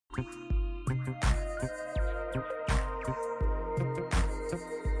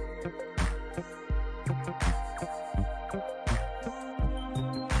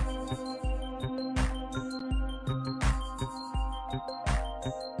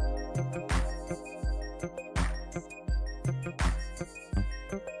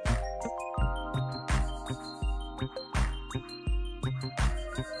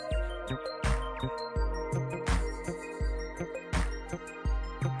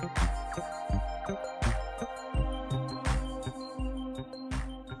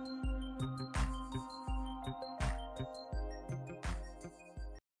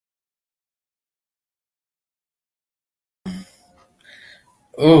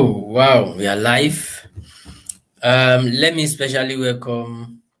Oh, wow, we are live. Let me especially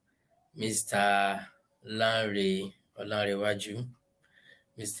welcome Mr. Lanre Olanrewaju,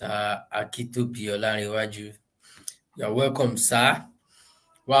 Mr. Akitobi Olanrewaju. You are welcome, sir.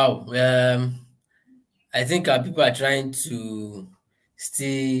 Wow, I think our people are trying to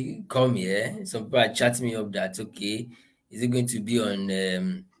still come here. Some people are chatting me up that, okay, is it going to be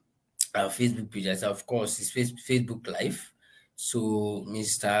on our Facebook page? I said, of course, it's Facebook Live. So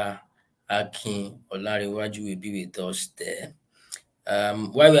Mr. Akin Olarewaju will be with us there.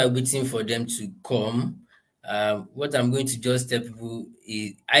 While we are waiting for them to come, what I'm going to just tell people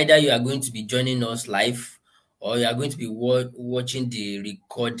is either you are going to be joining us live or you are going to be watching the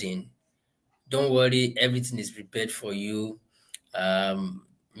recording. Don't worry, everything is prepared for you.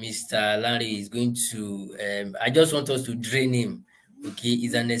 Mr. Larry is going to, I just want us to drain him. Okay,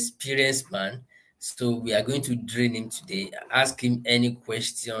 he's an experienced man. So we are going to drain him today. Ask him any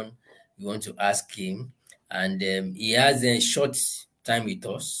question you want to ask him. And he has a short time with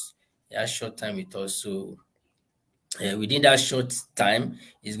us. He has short time with us. So within that short time,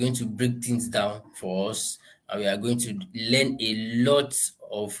 he's going to break things down for us, and we are going to learn a lot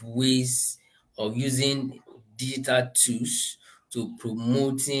of ways of using digital tools to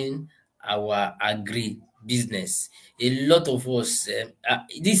promoting our agri business. A lot of us,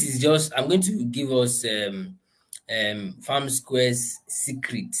 this is just, I'm going to give us Farmsquare's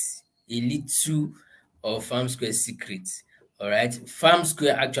secret, a little of Farmsquare's secret. All right,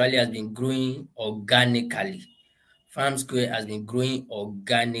 Farmsquare actually has been growing organically. Farmsquare has been growing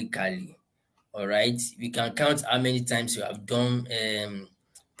organically. All right. We can count how many times you have done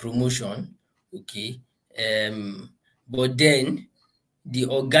promotion. Okay. But then the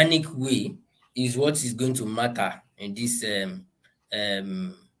organic way is what is going to matter in this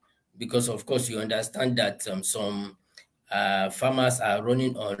because of course you understand that some farmers are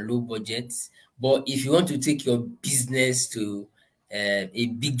running on low budgets. But if you want to take your business to a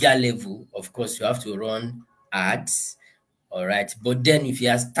bigger level, of course you have to run ads. All right. But then if you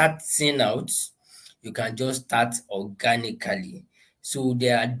are starting out, you can just start organically. So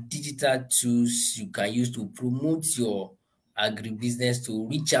there are digital tools you can use to promote your agribusiness to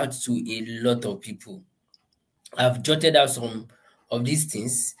reach out to a lot of people. I've jotted out some of these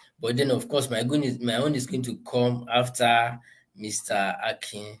things, but then of course my own is going to come after Mr.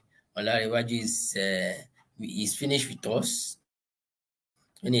 Akin Olarewaju is finished with us.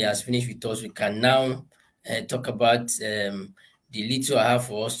 When he has finished with us, we can now talk about the little I have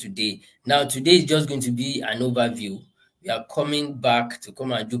for us today. Now, today is just going to be an overview. We are coming back to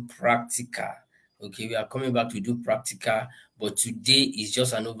come and do practical. Okay, we are coming back to do practical, but today is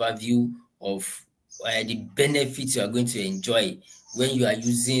just an overview of the benefits you are going to enjoy when you are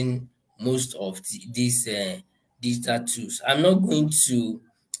using most of these digital tools. I'm not going to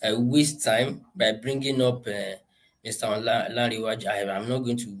waste time by bringing up Mr. Lanrewaju. I'm not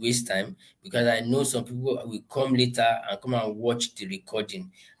going to waste time because I know some people will come later and come and watch the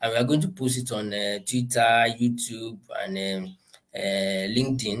recording. And we are going to post it on Twitter, YouTube, and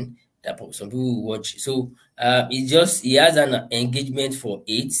LinkedIn that some people will watch. So he has an engagement for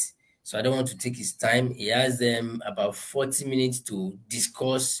 8. So I don't want to take his time. He has about 40 minutes to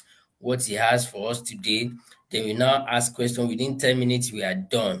discuss what he has for us today. Then we now ask questions. Within 10 minutes, we are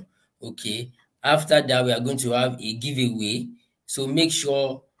done. Okay. After that, we are going to have a giveaway. So make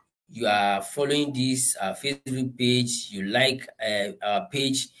sure you are following this Facebook page. You like our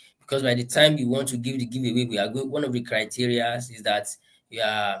page, because by the time you want to give the giveaway, we are going. One of the criteria is that you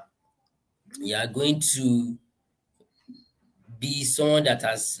are going to be someone that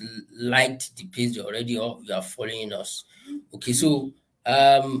has liked the page already, or you are following us. Okay, so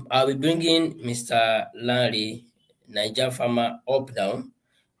I'll be bringing Mr. Larry, Niger farmer, up now.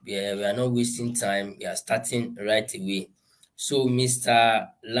 We are not wasting time. We are starting right away. So, Mr.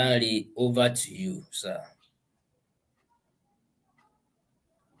 Larry, over to you, sir.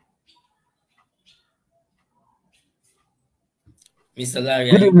 Mr. Larry,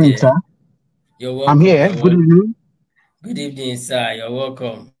 are Good you evening, sir. there? You're I'm welcome. here. You're Good welcome. evening. Good evening, sir. You're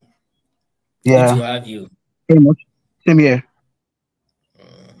welcome. It's good to Yeah, have you. very much. Same here.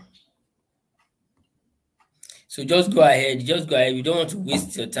 So just go ahead. Just go ahead. We don't want to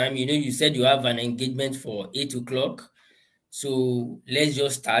waste your time. You know, you said you have an engagement for 8 o'clock. So let's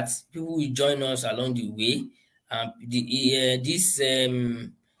just start. People will join us along the way. This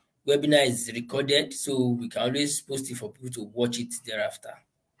webinar is recorded, so we can always post it for people to watch it thereafter.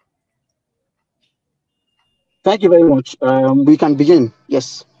 Thank you very much. We can begin.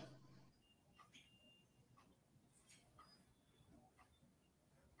 Yes.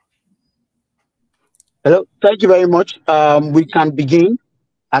 Hello. Thank you very much. We can begin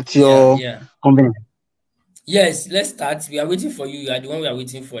at Yeah, your yeah. convenience. Yes, let's start. We are waiting for you. You are the one we are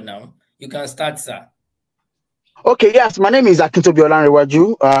waiting for now. You can start, sir. Okay. Yes. My name is Akintobi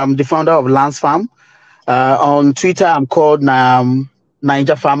Olanrewaju. I'm the founder of Lance Farm. On Twitter, I'm called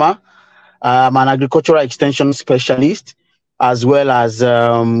Ninja Farmer. I'm an agricultural extension specialist as well as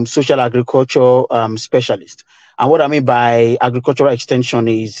social agriculture specialist. And what I mean by agricultural extension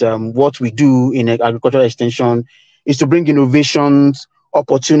is what we do in agricultural extension is to bring innovations,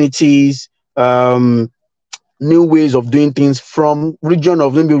 opportunities, new ways of doing things from region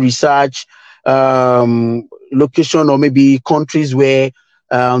of maybe research, location, or maybe countries where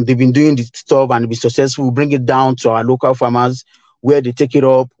they've been doing this stuff and been successful. We bring it down to our local farmers where they take it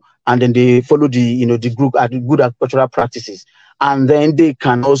up and then they follow the group at good agricultural practices, and then they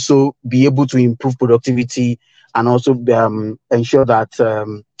can also be able to improve productivity and also ensure that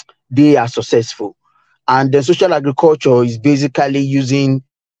they are successful. And the social agriculture is basically using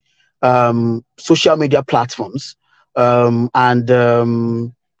social media platforms and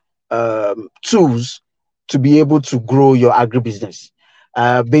tools to be able to grow your agribusiness.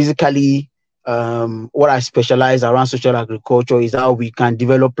 Basically, what I specialize around social agriculture is how we can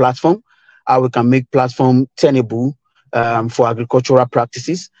develop platform, how we can make platform tenable for agricultural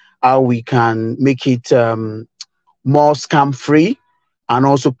practices, how we can make it more scam free, and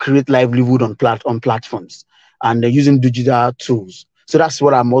also create livelihood on platforms and using digital tools. So that's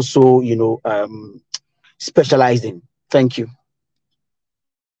what I'm also, specialized in. Thank you.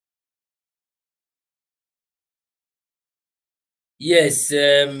 Yes,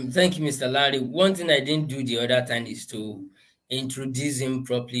 thank you, Mr. Larry. One thing I didn't do the other time is to introduce him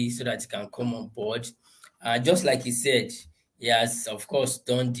properly so that he can come on board. Just like he said, he has, of course,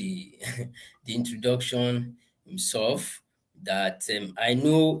 done the the introduction himself. That I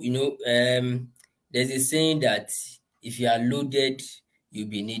know, there's a saying that if you are loaded, you'll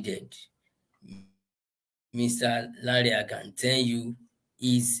be needed. Mr. Larry, I can tell you,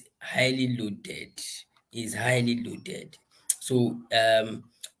 is highly loaded. Is highly loaded. So,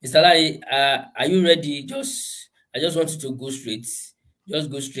 Mr. Larry, are you ready? I just want you to just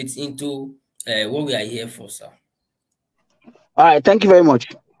go straight into what we are here for, sir. All right, thank you very much.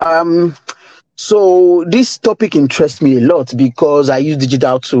 So this topic interests me a lot because I use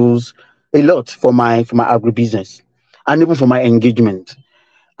digital tools a lot for my agribusiness and even for my engagement.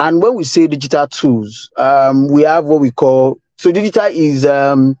 And when we say digital tools, we have what we call, so digital is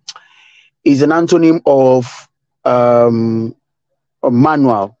an antonym of a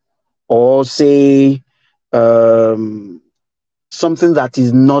manual, or say um, something that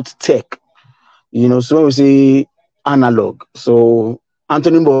is not tech. So when we say analog, so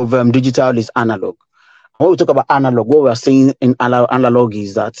antonym of digital is analog. When we talk about analog, what we are saying in analog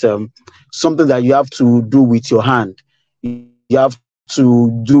is that something that you have to do with your hand, you have to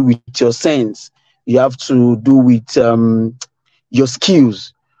do with your sense, you have to do with your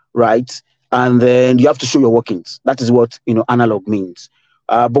skills, right? And then you have to show your workings. That is what analog means.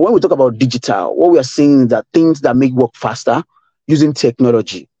 But when we talk about digital, what we are saying is that things that make work faster using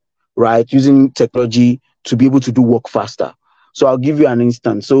technology, right? Using technology to be able to do work faster. So I'll give you an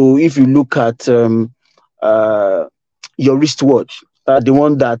instance. So if you look at uh, your wristwatch, the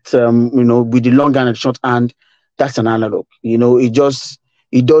one that with the long hand and short hand, that's an analog. It does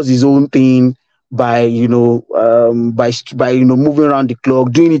its own thing by moving around the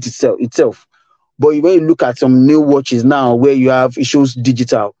clock, doing it itself. But when you look at some new watches now, where it shows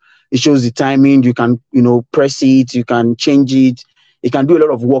digital, it shows the timing. You can press it, you can change it, it can do a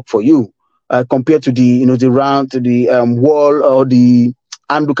lot of work for you compared to the round to the wall or the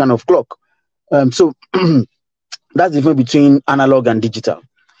handle kind of clock. So that's the difference between analog and digital.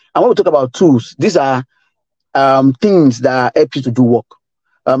 And when we talk about tools, these are things that help you to do work.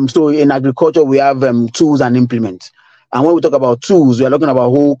 So in agriculture, we have tools and implements. And when we talk about tools, we are talking about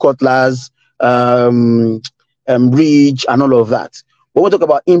hoe, cutlass, ridge, and all of that. When we talk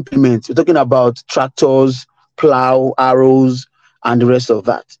about implements, we're talking about tractors, plow, arrows, and the rest of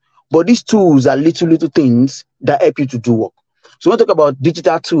that. But these tools are little things that help you to do work. So when we talk about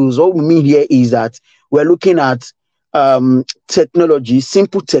digital tools, what we mean here is that we're looking at technology,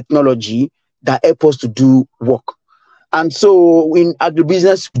 simple technology that help us to do work. And so in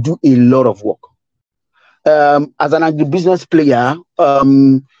agribusiness, we do a lot of work. As an agribusiness player,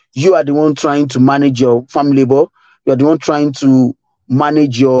 you are the one trying to manage your farm labor. You are the one trying to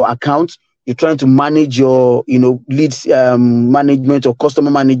manage your account. You're trying to manage your, leads management or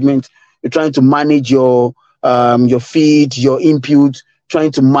customer management. You're trying to manage your feed, your input,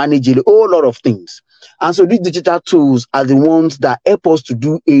 trying to manage a whole lot of things. And so these digital tools are the ones that help us to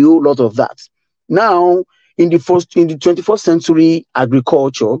do a whole lot of that. Now, in the 21st century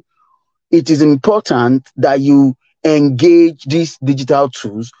agriculture, it is important that you engage these digital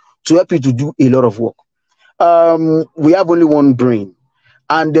tools to help you to do a lot of work. We have only one brain,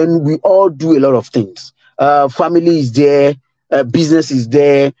 and then we all do a lot of things. Family is there, business is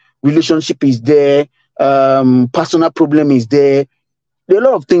there, relationship is there, personal problem is there. There are a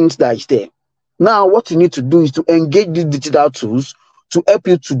lot of things that is there. Now, what you need to do is to engage these digital tools to help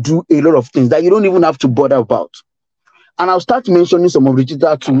you to do a lot of things that you don't even have to bother about. And I'll start mentioning some of the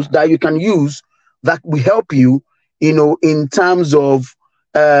digital tools that you can use that will help you, in terms of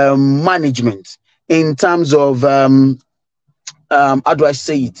management, in terms of, how do I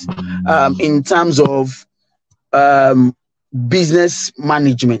say it? In terms of business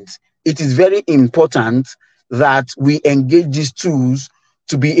management. It is very important that we engage these tools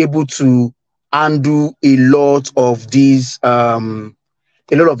to be able to undo a lot of these work.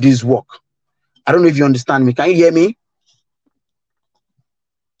 I don't know if you understand me. Can you hear me?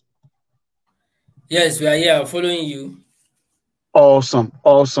 Yes, we are here following you. Awesome.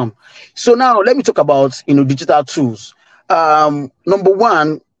 So now let me talk about digital tools. Number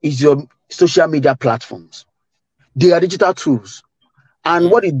one is your social media platforms. They are digital tools.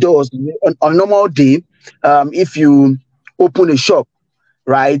 And what it does on a normal day, if you open a shop,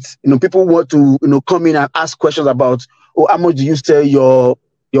 right? People want to come in and ask questions about, oh, how much do you sell your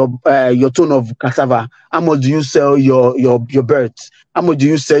ton of cassava? How much do you sell your birds? How much do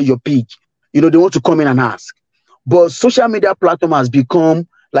you sell your pig? They want to come in and ask. But social media platform has become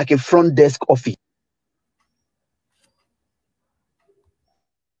like a front desk office.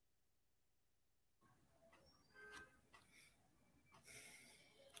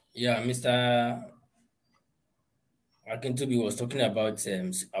 Yeah, Mr. Akintobi was talking about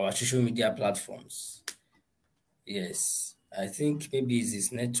our social media platforms. Yes, I think maybe it's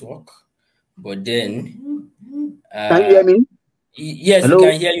his network, but then Can you hear me? yes, Hello? we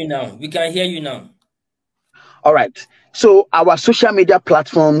can hear you now. We can hear you now. All right. So our social media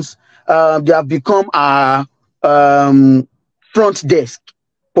platforms, they have become our front desk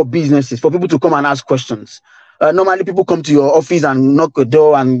for businesses, for people to come and ask questions. Normally, people come to your office and knock the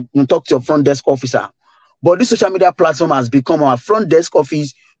door and talk to your front desk officer. But this social media platform has become our front desk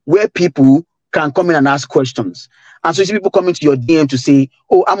office where people can come in and ask questions. And so you see people coming to your DM to say,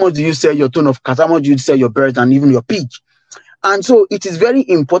 oh, how much do you sell your ton of cat? How much do you sell your birds and even your pig? And so it is very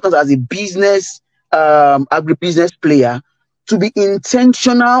important as a business, agribusiness player to be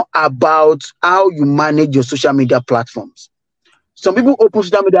intentional about how you manage your social media platforms. Some people open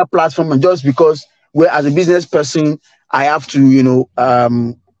social media platform and just because as a business person, I have to, I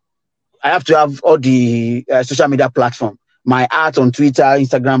have to have all the social media platform, my art on Twitter,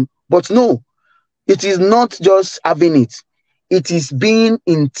 Instagram. But no, it is not just having it. It is being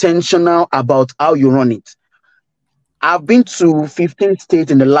intentional about how you run it. I've been to 15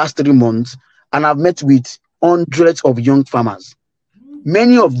 states in the last 3 months, and I've met with hundreds of young farmers.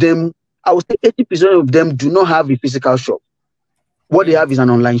 Many of them, I would say 80% of them do not have a physical shop. What they have is an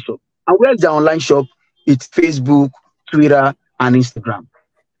online shop. And where is the online shop? It's Facebook, Twitter, and Instagram.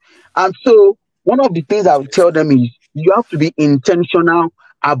 And so one of the things I would tell them is you have to be intentional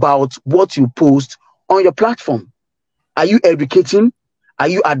about what you post on your platform. Are you educating? Are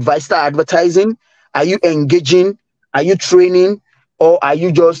you advertising? Are you engaging? Are you training? Or are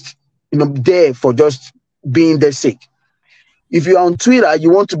you just there for just being their sake? If you're on Twitter,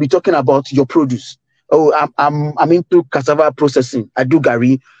 you want to be talking about your produce. Oh, I'm into cassava processing. I do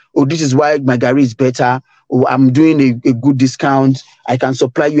gari. Oh, this is why my gari is better. Oh, I'm doing a good discount. I can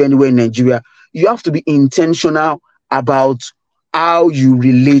supply you anywhere in Nigeria. You have to be intentional about how you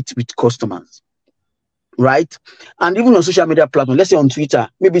relate with customers, right? And even on social media platforms, let's say on Twitter,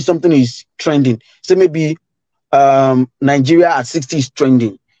 maybe something is trending. So maybe Nigeria at 60 is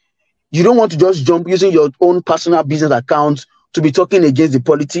trending. You don't want to just jump using your own personal business account to be talking against the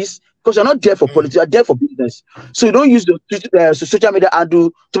politics, because you're not there for politics, you're there for business. So you don't use the social media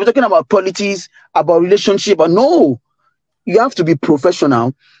handle to be talking about politics, about relationship. But no, you have to be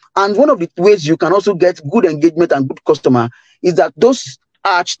professional. And one of the ways you can also get good engagement and good customer is that those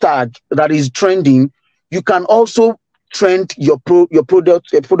hashtag that is trending, you can also trend your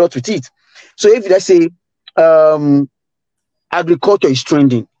product with it. So if let's say um agriculture is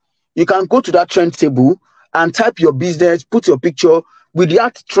trending, you can go to that trend table and type your business, put your picture with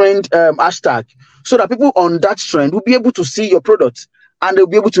that trend hashtag, so that people on that trend will be able to see your product and they'll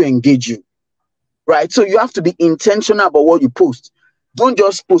be able to engage you, right? So you have to be intentional about what you post. Don't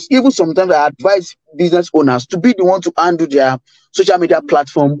just post. Even sometimes I advise business owners to be the one to handle their social media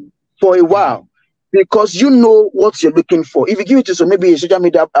platform for a while, because you know what you're looking for. If you give it to maybe a social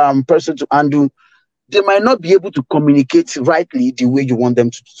media person to handle, they might not be able to communicate rightly the way you want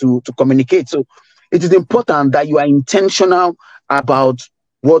them to communicate. So it is important that you are intentional about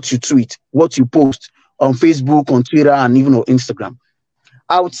what you tweet, what you post on Facebook, on Twitter, and even on Instagram.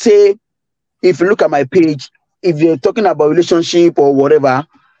 I would say, if you look at my page, if you're talking about relationship or whatever,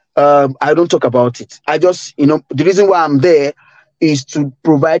 I don't talk about it. I just, the reason why I'm there is to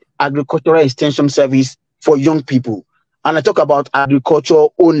provide agricultural extension service for young people. And I talk about agriculture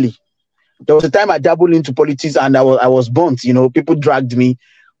only. There was a time I dabbled into politics and I was burnt, people dragged me.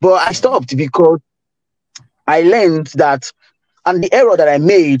 But I stopped because I learned that, and the error that I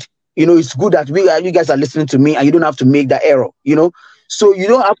made, it's good that you guys are listening to me and you don't have to make that error. So you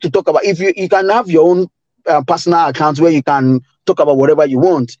don't have to talk about, if you can have your own personal account where you can talk about whatever you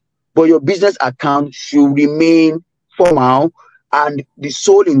want, but your business account should remain formal, and the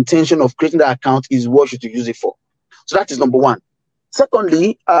sole intention of creating that account is what you should use it for. So that is number one.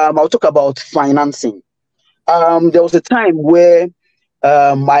 Secondly, I'll talk about financing. There was a time where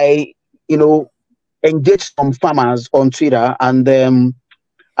I, engaged some farmers on Twitter, and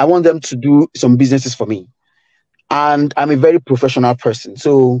I want them to do some businesses for me. And I'm a very professional person.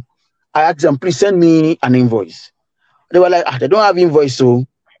 So I asked them, please send me an invoice. They were like, they don't have invoice, so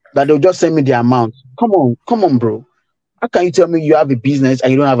that they'll just send me the amount. Come on, bro. How can you tell me you have a business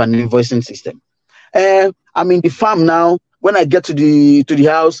and you don't have an invoicing system? I'm in the farm now. When I get to the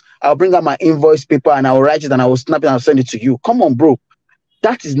house, I'll bring out my invoice paper and I'll write it and I will snap it and I'll send it to you. Come on, bro.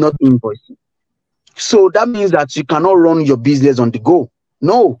 That is not invoicing. So that means that you cannot run your business on the go.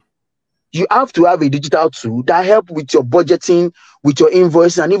 No. You have to have a digital tool that help with your budgeting, with your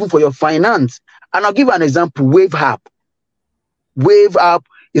invoicing, and even for your finance. And I'll give an example, Wave App. Wave App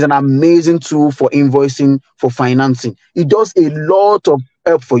is an amazing tool for invoicing, for financing. It does a lot of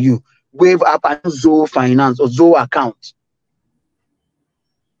help for you. Wave App and Zoho Finance or Zoho account.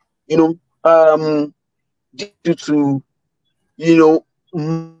 To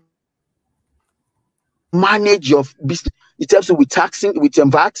manage your business. It helps you with taxing, with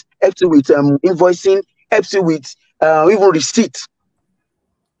VAT, helps you with invoicing, helps you with even receipt.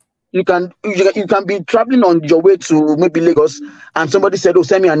 You can be traveling on your way to maybe Lagos, and somebody said, "Oh,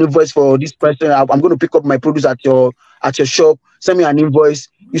 send me an invoice for this person. I'm going to pick up my produce at your shop. Send me an invoice."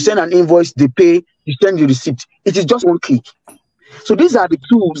 You send an invoice, they pay. You send the receipt. It is just one click. So these are the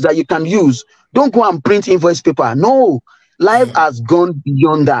tools that you can use. Don't go and print invoice paper. No, life has gone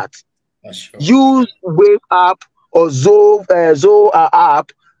beyond that. Use Wave App or Zoho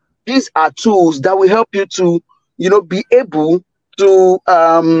app. These are tools that will help you to, be able to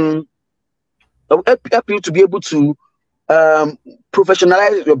help you to be able to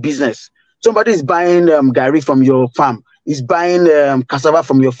professionalize your business. Somebody is buying gari from your farm, is buying cassava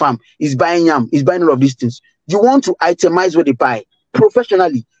from your farm, is buying yam, is buying all of these things. You want to itemize what they buy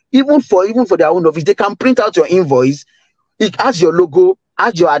professionally, even for their own office. They can print out your invoice. It has your logo,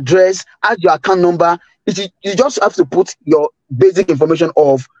 has your address, has your account number. You just have to put your basic information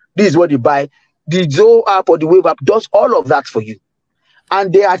of this is what you buy. The Zoho app or the Wave app does all of that for you.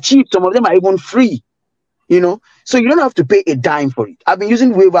 And they are cheap. Some of them are even free, So you don't have to pay a dime for it. I've been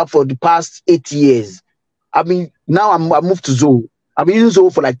using Wave app for the past 8 years. Now I moved to Zoho. I've been using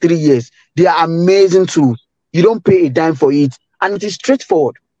Zoho for like 3 years. They are amazing tools. You don't pay a dime for it. And it is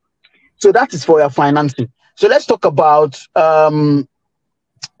straightforward. So that is for your financing. So let's talk about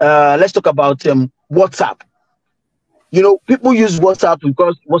WhatsApp. People use WhatsApp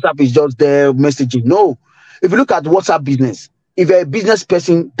because WhatsApp is just their messaging. No, if you look at WhatsApp business, if you're a business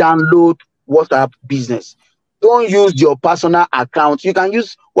person, download WhatsApp business. Don't use your personal account. You can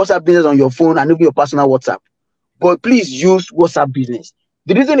use WhatsApp business on your phone and even your personal WhatsApp, but please use WhatsApp business.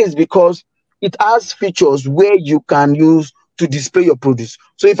 The reason is because it has features where you can use to display your produce.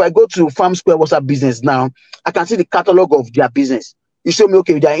 So if I go to Farmsquare WhatsApp business now, I can see the catalog of their business. You show me,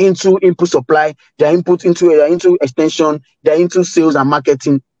 okay, they're into input supply, they're into extension, they're into sales and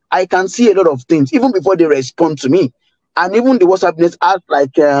marketing. I can see a lot of things even before they respond to me. And even the WhatsApp business has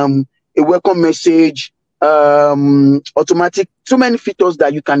like a welcome message, automatic, so many features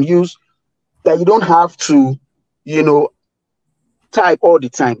that you can use that you don't have to, you know, type all the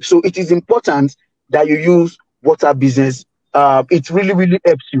time. So it is important that you use WhatsApp Business. It really, really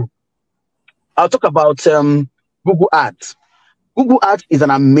helps you. I'll talk about Google Ads. Google Ads is an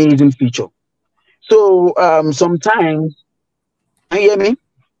amazing feature. So sometimes, can you hear me?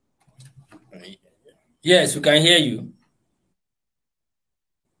 Yes, we can hear you.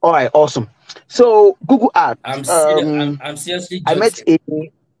 All right, awesome. So Google Ads, I'm seriously I met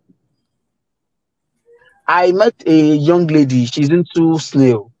jotting. a young lady. She's into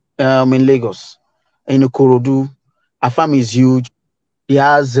snail in Lagos, in Ikorodu. Her farm is huge. He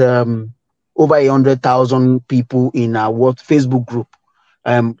has over 100,000 people in our what Facebook group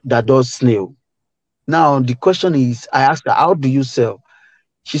that does snail. Now the question is, I asked her, how do you sell?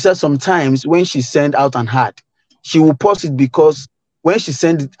 She said sometimes when she send out an ad, she will post it because when she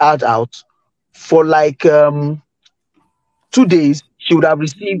send it out for like 2 days, she would have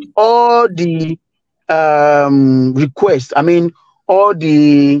received all the requests. I mean, all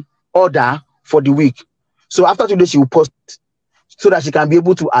the order for the week. So after 2 days, she will post it so that she can be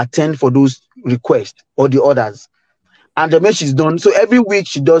able to attend for those requests or the orders. And then when she's done, so every week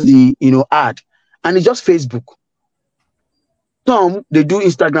she does the ad, and it's just Facebook. Some they do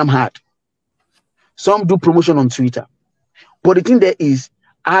Instagram ad, some do promotion on Twitter. But the thing there is,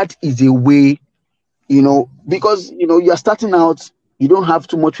 ad is a way, because you are starting out, you don't have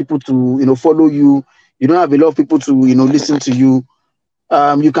too much people to follow you, you don't have a lot of people to listen to you.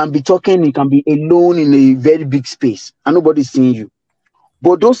 You can be talking, you can be alone in a very big space, and nobody's seeing you.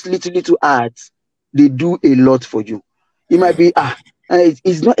 But those little ads, they do a lot for you. It might be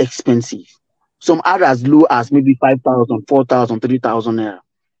it's not expensive. Some ads as low as maybe 5,000, 4,000, 3,000 naira.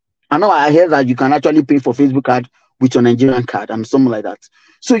 I know I hear that you can actually pay for Facebook ad with your Nigerian card and something like that.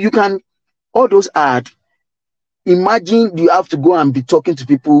 So you can, all those ads, imagine you have to go and be talking to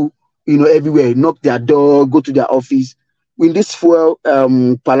people, everywhere, knock their door, go to their office. In this fuel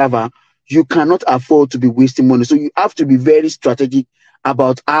palaver, you cannot afford to be wasting money. So you have to be very strategic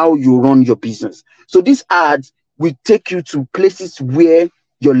about how you run your business. So these ads will take you to places where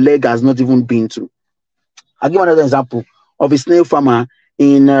your leg has not even been to. I'll give another example of a snail farmer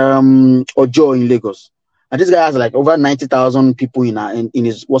in Ojo in Lagos. And this guy has like over 90,000 people in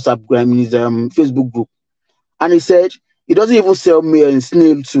his WhatsApp group, in his Facebook group. And he said he doesn't even sell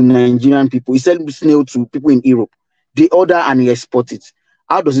snail to Nigerian people. He sells snail to people in Europe. They order and he exports it.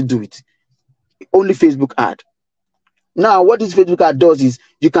 How does he do it? Only Facebook ad. Now, what this Facebook ad does is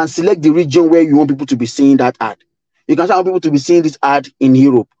you can select the region where you want people to be seeing that ad. You can want people to be seeing this ad in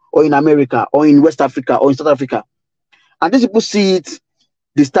Europe or in America or in West Africa or in South Africa. And these people see it,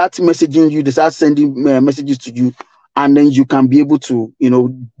 they start messaging you, they start sending messages to you, and then you can be able to,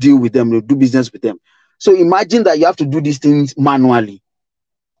 deal with them, do business with them. So imagine that you have to do these things manually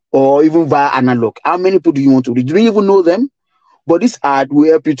or even via analog. How many people do you want to reach? Do you even know them? But this ad will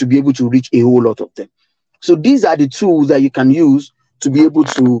help you to be able to reach a whole lot of them. So these are the tools that you can use to be able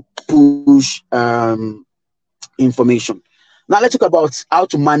to push information. Now let's talk about how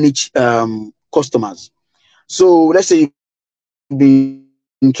to manage customers. So let's say you've been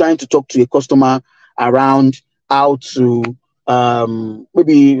trying to talk to a customer around how to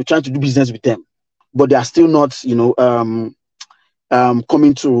maybe you're trying to do business with them, but they are still not,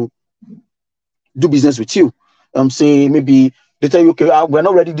 coming to do business with you. Say maybe they tell you, okay, we're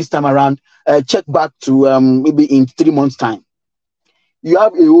not ready this time around. Check back to maybe in 3 months' time. You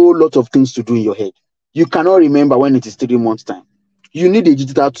have a whole lot of things to do in your head. You cannot remember when it is 3 months' time. You need a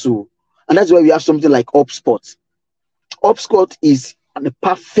digital tool, and that's why we have something like HubSpot. HubSpot is a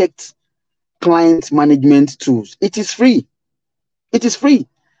perfect client management tools. It is free. It is free.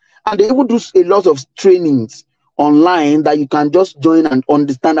 And they even do a lot of trainings online that you can just join and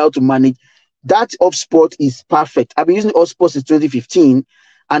understand how to manage. That HubSpot is perfect. I've been using HubSpot since 2015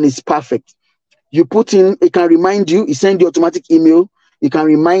 and it's perfect. You put in, it can remind you, it sends you automatic email. It can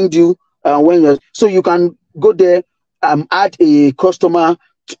remind you when you're, so you can go there, add a customer,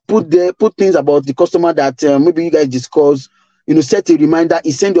 put things about the customer that maybe you guys discuss, set a reminder.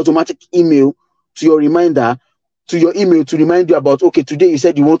 It sends automatic email to your reminder, to your email to remind you about, okay, today you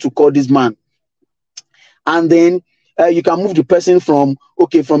said you want to call this man. And then you can move the person from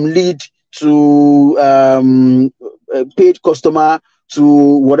lead to paid customer to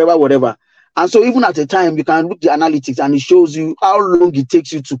whatever. And so even at a time, you can look the analytics and it shows you how long it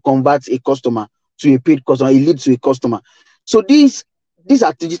takes you to convert a customer to a paid customer, a lead to a customer. So these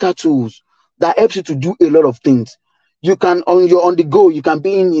are digital tools that helps you to do a lot of things. You can, on the go, you can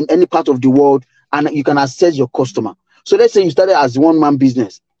be in any part of the world and you can access your customer. So let's say you started as one-man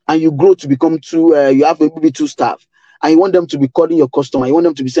business and you grow to become two, you have maybe two staff, and you want them to be calling your customer, you want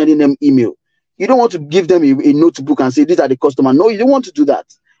them to be sending them email. You don't want to give them a notebook and say, these are the customer. No, you don't want to do that.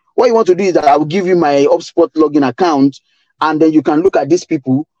 What you want to do is that I will give you my HubSpot login account, and then you can look at these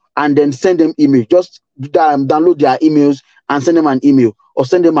people and then send them email. Just download their emails and send them an email or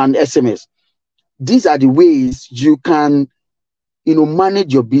send them an SMS. These are the ways you can,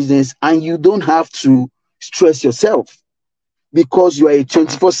 manage your business, and you don't have to stress yourself because you are a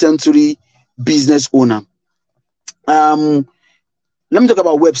 21st century business owner. Let me talk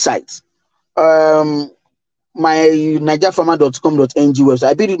about websites. My nigerfarmer.com.ng website,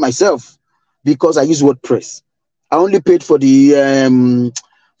 I built it myself because I use WordPress. I only paid for the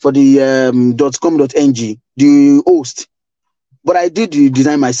 .com.ng, the host, but I did the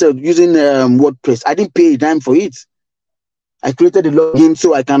design myself using WordPress. I didn't pay a dime for it. I created a login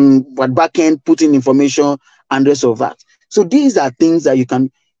so I can at back end put in information and rest of that. So these are things that you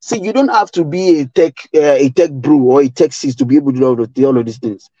can see. You don't have to be a tech bro or a tech sis to be able to do all of these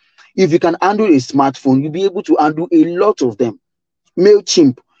things. If you can handle a smartphone, you'll be able to handle a lot of them.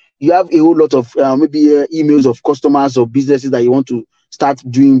 MailChimp, you have a whole lot of maybe emails of customers or businesses that you want to start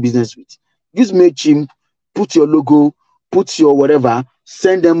doing business with. Use MailChimp, put your logo, put your whatever,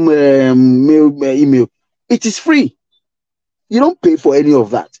 send them email. It is free. You don't pay for any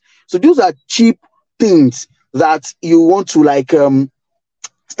of that. So those are cheap things that you want to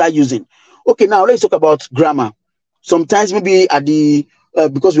start using. Okay, now let's talk about grammar. Sometimes maybe at the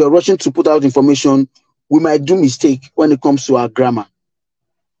because we are rushing to put out information, we might do mistake when it comes to our grammar.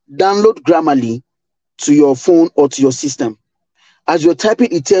 Download Grammarly to your phone or to your system. As you're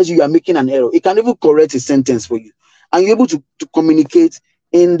typing, it tells you are making an error. It can even correct a sentence for you. And you're able to communicate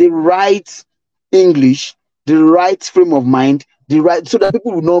in the right English, the right frame of mind, so that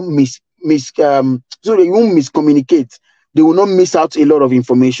people will not so they won't miscommunicate. They will not miss out a lot of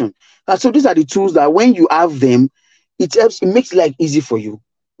information. And so these are the tools that when you have them, it helps. It makes life easy for you,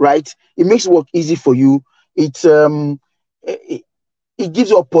 right? It makes work easy for you. It gives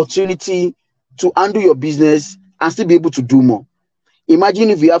you opportunity to handle your business and still be able to do more. Imagine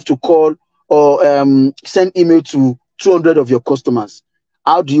if you have to call or send email to 200 of your customers.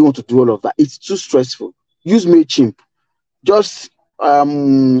 How do you want to do all of that? It's too stressful. Use MailChimp. Just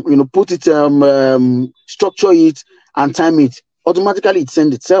put it, structure it, and time it. Automatically, it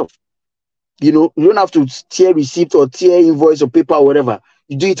sends itself. You don't have to tear receipt or tear invoice or paper or whatever.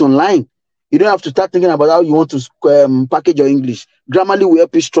 You do it online. You don't have to start thinking about how you want to package your English. Grammarly will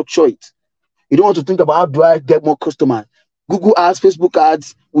help you structure it. You don't want to think about how do I get more customers. Google ads, Facebook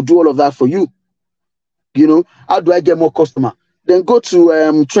ads will do all of that for you. How do I get more customer? Then go to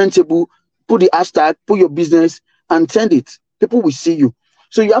Trendtable, put the hashtag, put your business, and send it. People will see you.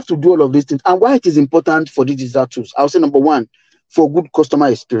 So you have to do all of these things. And why it is important for these digital tools? I'll say number one, for good customer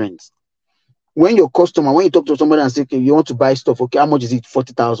experience. When you talk to somebody and say, okay, you want to buy stuff, okay, how much is it?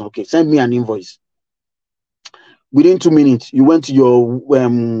 40,000. Okay, send me an invoice. Within 2 minutes, you went to your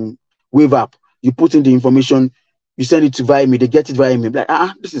Wave app, you put in the information, you send it to via me, they get it via me. Like,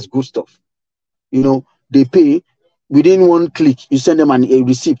 this is good stuff. They pay within one click, you send them a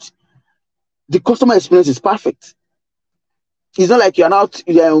receipt. The customer experience is perfect. It's not like you're not,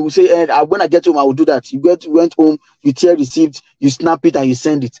 say, when I get home, I will do that. You went home, you tear receipt, you snap it, and you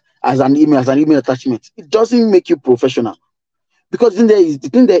send it as an email attachment. It doesn't make you professional. Because the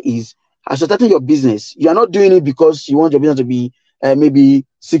thing there is, as you're starting your business, you're not doing it because you want your business to be maybe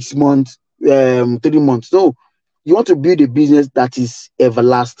 6 months, 3 months. No, you want to build a business that is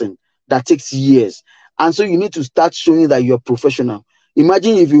everlasting, that takes years. And so you need to start showing that you're professional.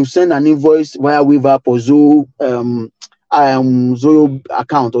 Imagine if you send an invoice via Wave app or Zoho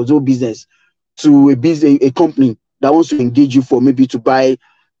account or Zoho business to a company that wants to engage you for maybe to buy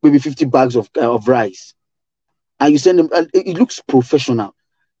maybe 50 bags of rice, and you send them, it looks professional.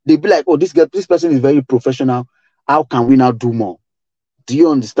 They'll be like, oh, this person is very professional. How can we now do more? Do you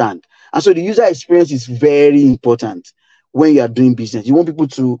understand? And so the user experience is very important when you are doing business. You want people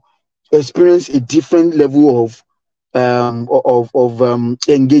to experience a different level of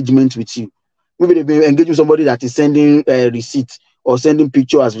engagement with you. Maybe they've been engaged with somebody that is sending receipts or sending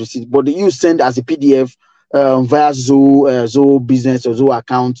picture as receipt, but you send as a PDF via Zoho business or Zoho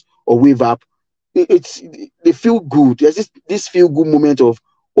account or Wave app. They feel good. There's this feel good moment of,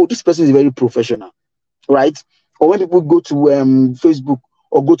 oh, this person is very professional, right? Or when people go to Facebook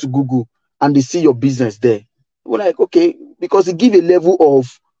or go to Google and they see your business there, we're like, okay, because it gives a level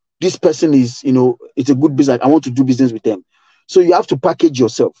of this person is, it's a good business. I want to do business with them. So you have to package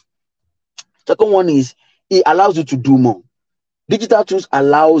yourself. Second one is it allows you to do more. Digital tools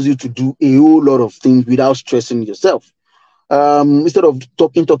allows you to do a whole lot of things without stressing yourself. Instead of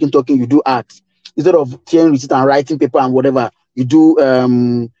talking, you do ads. Instead of tearing receipt and writing paper and whatever, you do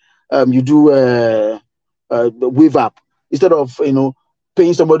wave app. Instead of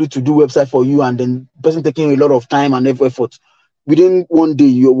paying somebody to do website for you and then person taking a lot of time and effort, within one day,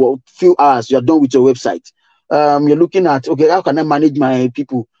 few hours, you're done with your website. You're looking at, okay, how can I manage my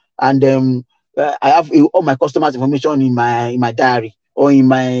people? And I have all my customers' information in my diary or in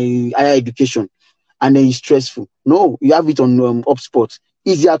my higher education, and then it's stressful. No, you have it on HubSpot,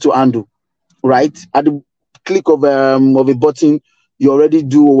 easier to handle, right? At the click of a button, you already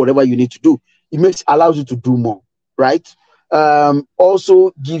do whatever you need to do. It allows you to do more, right?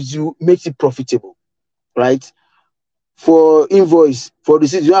 Also makes it profitable, right? For invoice, for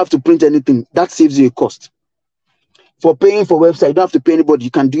receipt, you don't have to print anything. That saves you a cost. For paying for website, you don't have to pay anybody.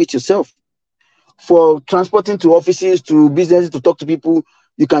 You can do it yourself. For transporting to offices, to businesses, to talk to people,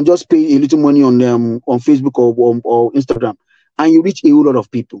 you can just pay a little money on Facebook or Instagram, and you reach a whole lot of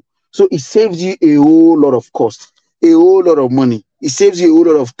people. So it saves you a whole lot of cost, a whole lot of money. It saves you a whole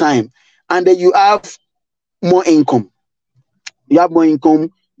lot of time, and then you have more income. You have more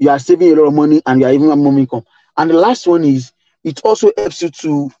income, you are saving a lot of money, and you are even have more income. And the last one is, it also helps you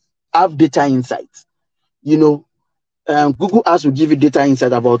to have data insights. Google Ads will give you data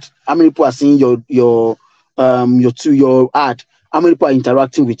insight about how many people are seeing your ad, how many people are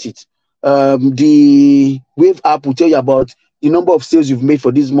interacting with it. The Wave app will tell you about the number of sales you've made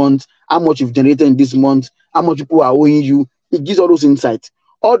for this month, how much you've generated in this month, how much people are owing you. It gives all those insights,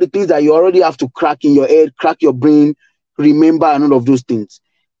 all the things that you already have to crack in your head, crack your brain, remember, and all of those things.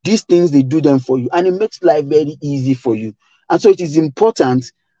 These things, they do them for you, and it makes life very easy for you. And so it is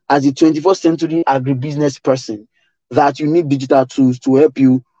important, as a 21st century agribusiness person, that you need digital tools to help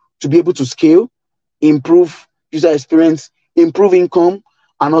you to be able to scale, improve user experience, improve income,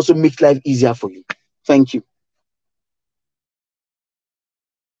 and also make life easier for you. Thank you.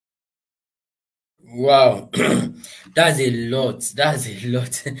 Wow, that's a lot. That's a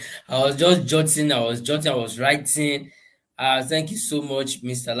lot. I was just jotting, I was writing. Thank you so much,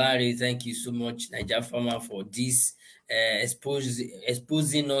 Mr. Larry. Thank you so much, Niger Farmer, for this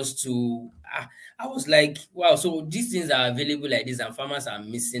exposing us to. I was like, wow, so these things are available like this, and farmers are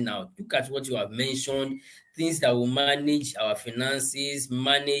missing out. Look at what you have mentioned, things that will manage our finances,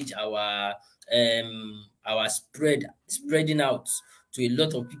 manage our spreading out to a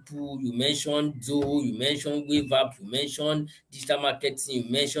lot of people. You mentioned Zoho, you mentioned Wave App, you mentioned digital marketing, you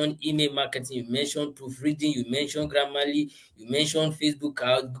mentioned email marketing, you mentioned proofreading, you mentioned Grammarly, you mentioned Facebook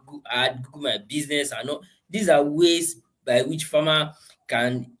ad, Google ad, Google My Business, and all. These are ways by which farmer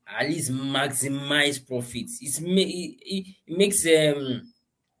can at least maximize profits. It makes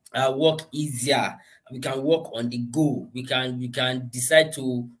work easier. We can work on the go. We can decide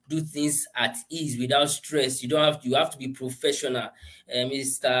to do things at ease without stress. You have to be professional.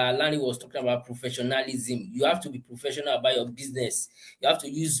 Mr. Lanny was talking about professionalism. You have to be professional about your business. You have to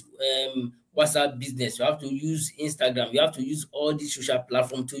use WhatsApp business. You have to use Instagram. You have to use all these social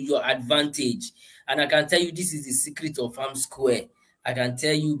platforms to your advantage. And I can tell you, this is the secret of Farmsquare. I can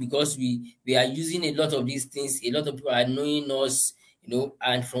tell you, because we are using a lot of these things. A lot of people are knowing us,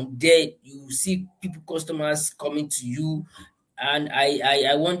 and from there you see people, customers coming to you. And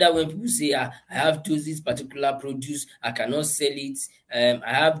I wonder when people say, I have this particular produce, I cannot sell it.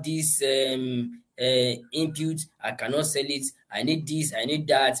 I have this input, I cannot sell it. I need this, I need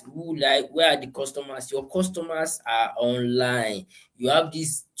that. Where are the customers? Your customers are online. You have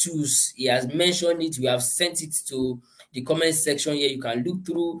these tools. He has mentioned it. We have sent it to the comment section here. You can look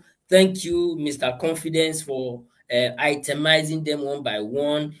through. Thank you, Mr. Confidence, for itemizing them one by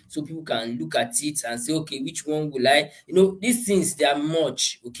one, so people can look at it and say, okay, which one will I? These things, they are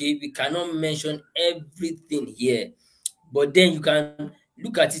much. Okay, we cannot mention everything here, but then you can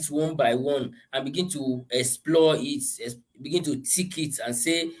look at it one by one and begin to explore it, begin to tick it and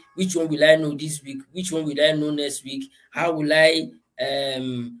say, which one will I know this week? Which one will I know next week? How will I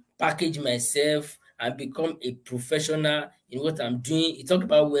package myself and become a professional in what I'm doing? You talk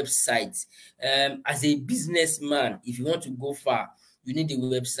about websites. As a businessman, if you want to go far, you need a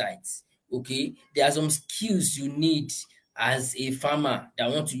website. Okay, there are some skills you need as a farmer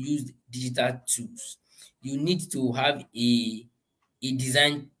that want to use digital tools. You need to have a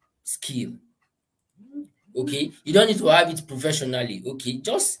design skill. Okay, you don't need to have it professionally. Okay,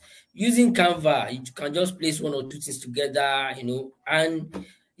 just using Canva, you can just place one or two things together, and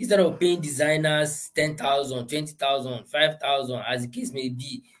instead of paying designers 10,000, 20,000, 5,000, as the case may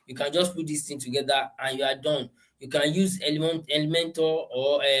be, you can just put this thing together and you are done. You can use Elementor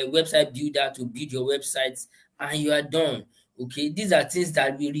or a website builder to build your websites and you are done. Okay, these are things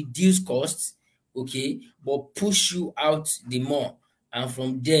that will reduce costs, okay, but push you out the more. And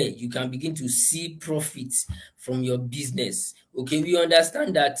from there, you can begin to see profits from your business. Okay, we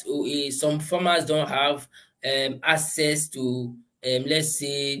understand that some farmers don't have access to, let's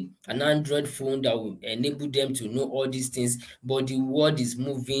say, an Android phone that will enable them to know all these things, but the world is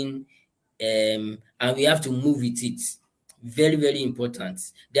moving, and we have to move with it. Very, very important.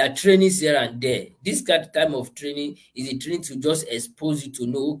 There are trainings here and there. This time of training is a training to just expose you to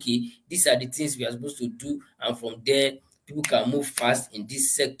know, okay, these are the things we are supposed to do, and from there, people can move fast in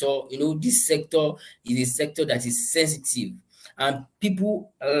this sector. You know, this sector is a sector that is sensitive, and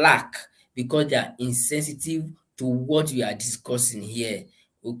people lack because they are insensitive to what we are discussing here.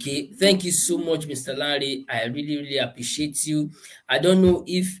 Okay, thank you so much, Mr. Larry. I really, really appreciate you. I don't know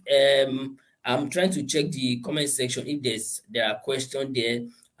if I'm trying to check the comment section if there are questions there,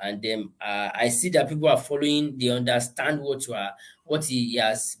 and I see that people are following. They understand what he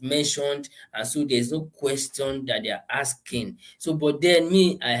has mentioned, and so there's no question that they are asking. So, but then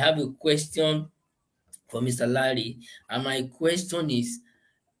me, I have a question for Mr. Larry, and my question is,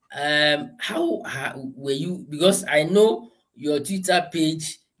 how were you, because I know your Twitter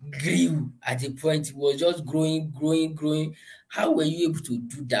page grew at a point, it was just growing. How were you able to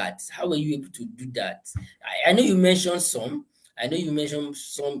do that? How were you able to do that? I know you mentioned some.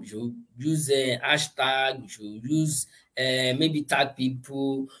 You should use a hashtag, you should use maybe tag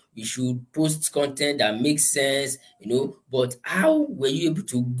people, you should post content that makes sense, but how were you able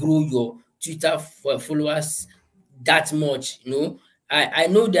to grow your Twitter followers that much? I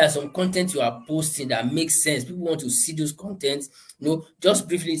know there are some content you are posting that makes sense. People want to see those contents. Just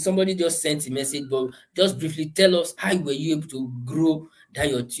briefly, somebody just sent a message, but just briefly tell us how were you able to grow that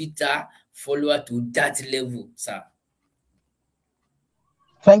your Twitter follower to that level, sir?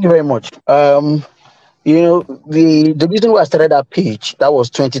 Thank you very much. The reason why I started that page, that was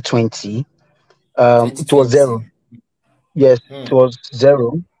 2020. It was 2020. zero. Yes, it Hmm. was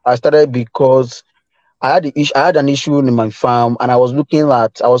zero. I started because I had an issue in my farm, and I was looking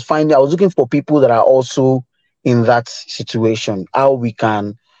for people that are also in that situation, how we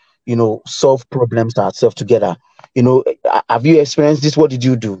can, solve problems ourselves together. Have you experienced this? What did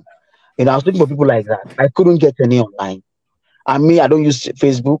you do? I was looking for people like that. I couldn't get any online. And me, I don't use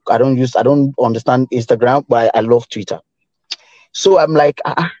Facebook. I don't understand Instagram, but I love Twitter. So I'm like,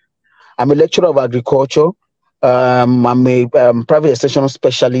 I'm a lecturer of agriculture. I'm a private extension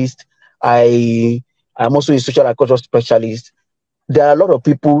specialist. I'm also a social agriculture specialist. There are a lot of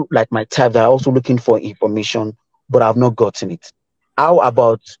people like my type that are also looking for information, but I've not gotten it. How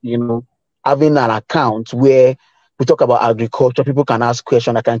about, having an account where we talk about agriculture, people can ask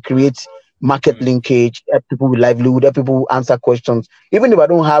questions, I can create market Hmm. linkage, help people with livelihood, help people answer questions. Even if I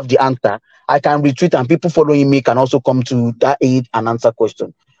don't have the answer, I can retweet and people following me can also come to that aid and answer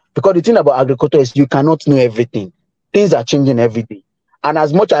questions. Because the thing about agriculture is you cannot know everything. Things are changing every day. And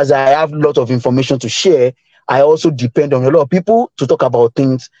as much as I have a lot of information to share, I also depend on a lot of people to talk about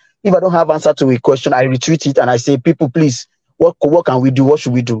things. If I don't have answer to a question, I retweet it and I say, people, please, what can we do? What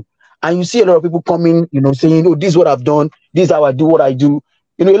should we do? And you see a lot of people coming, saying, oh, this is what I've done. This is how I do what I do.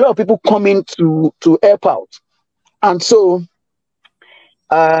 A lot of people coming to help out. And so,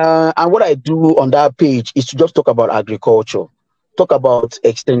 and what I do on that page is to just talk about agriculture, talk about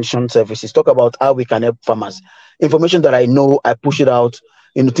extension services, talk about how we can help farmers. Information that I know, I push it out.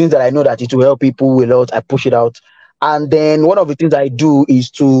 Things that I know that it will help people a lot, I push it out. And then one of the things I do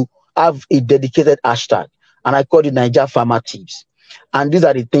is to have a dedicated hashtag, and I call it Niger Farmer Tips. And these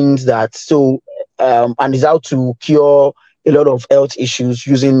are the things that and it's how to cure a lot of health issues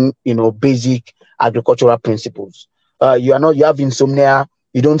using basic agricultural principles. You have insomnia,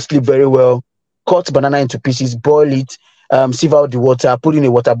 you don't sleep very well, cut banana into pieces, boil it, sieve out the water, put in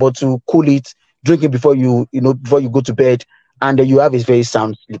a water bottle, cool it, drink it before you go to bed, and then you have a very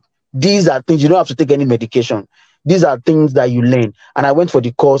sound sleep. These are things you don't have to take any medication. These are things that you learn. And I went for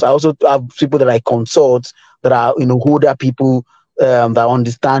the course. I also have people that I consult that are older people that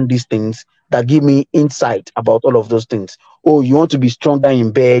understand these things that give me insight about all of those things. Oh, you want to be stronger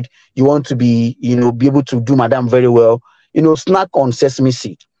in bed. You want to be able to do madam very well. Snack on sesame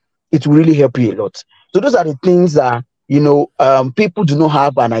seed. It will really help you a lot. So those are the things that, people do not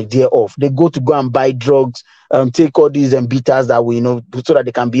have an idea of. They go and buy drugs, take all these bitters that we, so that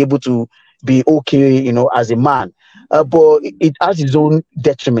they can be able to be okay, as a man. But it has its own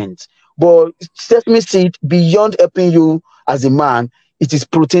detriment. But sesame seed, beyond helping you as a man, it is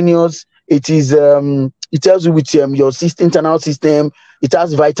proteinous. It tells you with your internal system. It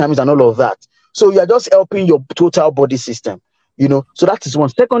has vitamins and all of that. So you are just helping your total body system. So that is one.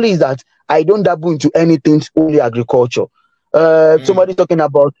 Secondly, is that I don't dabble into anything only agriculture. Somebody talking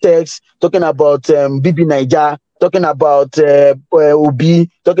about text, talking about BB Niger, talking about Obi,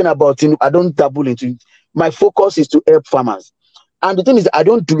 talking about, I don't dabble into it. My focus is to help farmers. And the thing is, I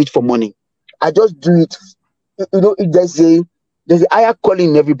don't do it for money. I just do it. There's a higher calling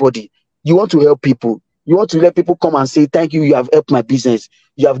in everybody. You want to help people. You want to let people come and say, thank you, you have helped my business.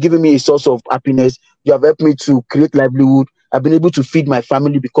 You have given me a source of happiness. You have helped me to create livelihood. I've been able to feed my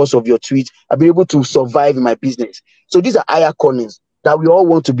family because of your tweets. I've been able to survive in my business. So these are higher callings that we all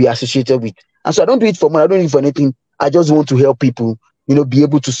want to be associated with. And so I don't do it for money. I don't do it for anything. I just want to help people, be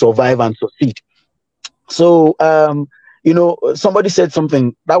able to survive and succeed. So, somebody said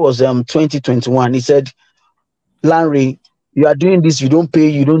something that was 2021. He said, Larry, you are doing this, you don't pay,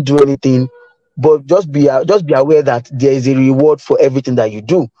 you don't do anything, but just be aware that there is a reward for everything that you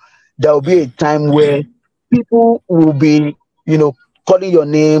do. There will be a time where people will be, calling your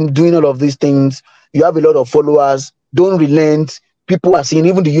name, doing all of these things. You have a lot of followers. Don't relent. People are seeing,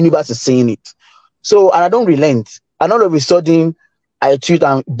 even the universe is seeing it. So, and I don't relent. And all of a sudden, I tweet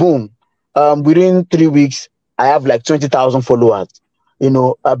and boom, within 3 weeks, I have like 20,000 followers.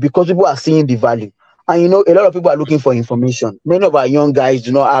 Because people are seeing the value. And a lot of people are looking for information. Many of our young guys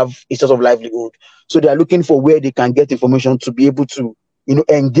do not have a source of livelihood. So they are looking for where they can get information to be able to,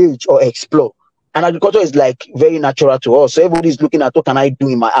 engage or explore. And agriculture is like very natural to us. So everybody is looking at what can I do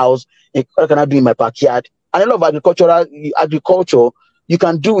in my house, what can I do in my backyard. And a lot of agriculture, you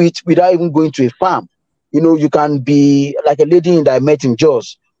can do it without even going to a farm. You can be like a lady that I met in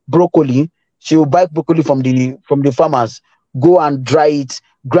Jos, broccoli. She will buy broccoli from the farmers, go and dry it,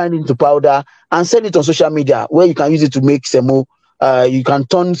 grind it into powder, and sell it on social media where you can use it to make semo. You can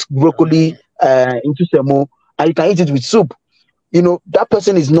turn broccoli into semo, and you can eat it with soup. That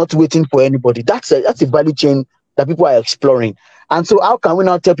person is not waiting for anybody. That's a value chain that people are exploring. And so how can we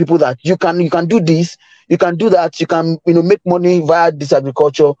now tell people that you can do this, you can do that, you can make money via this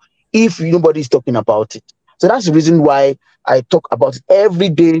agriculture if nobody is talking about it? So that's the reason why I talk about it every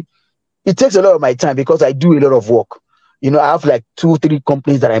day. It takes a lot of my time because I do a lot of work. I have like 2-3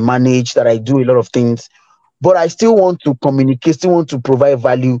 companies that I manage, that I do a lot of things, but I still want to communicate, still want to provide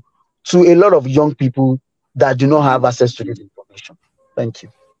value to a lot of young people that do not have access to this information. Thank you.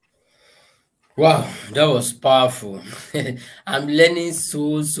 Wow, that was powerful. I'm learning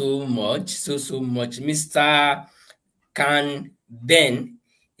so much. Mr. Can Ben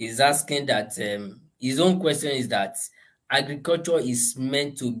is asking that his own question is that agriculture is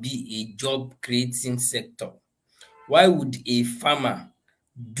meant to be a job creating sector. Why would a farmer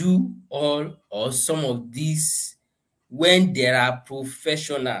do all or some of these when there are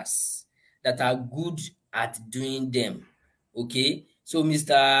professionals that are good at doing them? Okay, so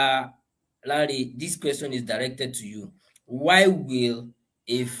Mr. Larry, this question is directed to you. Why will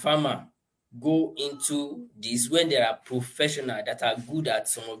a farmer go into this when there are professionals that are good at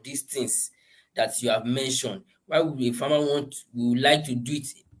some of these things that you have mentioned? Why would a farmer would like to do it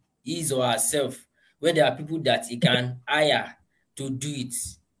his or herself when there are people that he can hire to do it?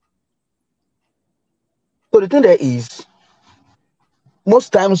 So the thing there is,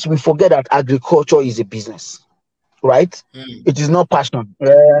 most times we forget that agriculture is a business, right? It is not passion.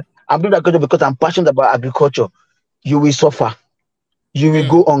 I'm doing agriculture because I'm passionate about agriculture. You will suffer. You will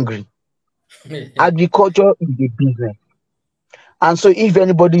go hungry. Agriculture is a business. And so if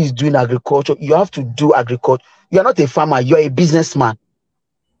anybody is doing agriculture, you have to do agriculture. You're not a farmer, you're a businessman.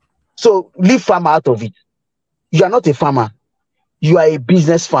 So leave farmer out of it. You are not a farmer. You are a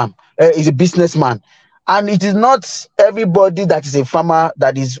businessman. And it is not everybody that is a farmer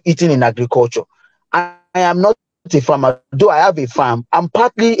that is eating in agriculture. I am not a farmer, though I have a farm. I'm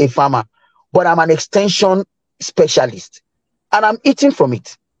partly a farmer, but I'm an extension specialist. And I'm eating from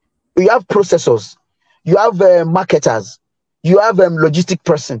it. You have processors, you have marketers, you have logistic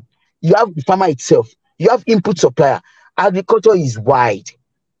person, you have the farmer itself, you have input supplier. Agriculture is wide.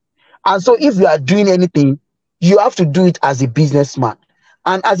 And so if you are doing anything, you have to do it as a businessman.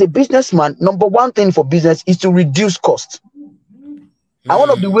 And as a businessman, number one thing for business is to reduce cost. And one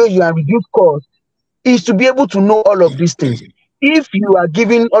of the ways you can reduce cost is to be able to know all of these things. If you are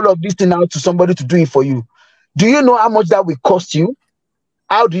giving all of these things out to somebody to do it for you, do you know how much that will cost you?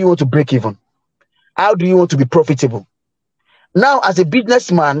 How do you want to break even? How do you want to be profitable? Now, as a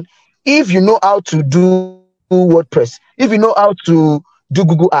businessman, if you know how to do WordPress, if you know how to do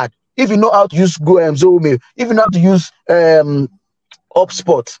Google Ad, if you know how to use Zomail, if you know how to use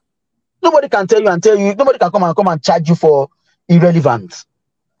HubSpot, nobody can tell you, nobody can come and charge you for irrelevant.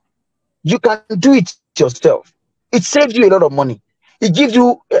 You can do it yourself. It saves you a lot of money. It gives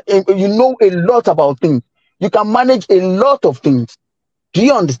you, you know a lot about things. You can manage a lot of things. Do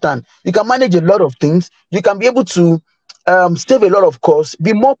you understand? You can manage a lot of things. You can be able to save a lot of costs,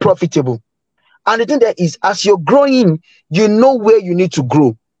 be more profitable. And the thing there is, as you're growing, you know where you need to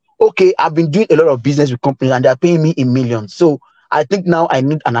grow. Okay, I've been doing a lot of business with companies and they're paying me in millions. So I think now I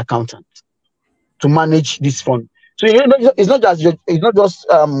need an accountant to manage this fund. So it's not just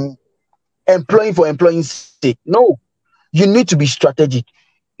employing for employing's sake. No, you need to be strategic.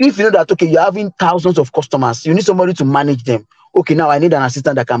 If you know that, okay, you're having thousands of customers, you need somebody to manage them. Okay, now I need an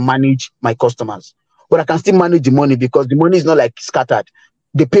assistant that can manage my customers, but I can still manage the money because the money is not like scattered.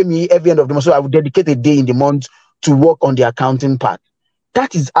 They pay me every end of the month, so I will dedicate a day in the month to work on the accounting part.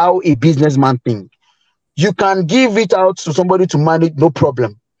 That is how a businessman thinks. You can give it out to somebody to manage, no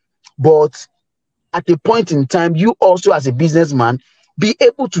problem. But at a point in time, you also as a businessman be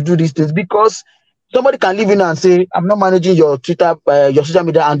able to do these things, because somebody can leave in and say, I'm not managing your Twitter, your social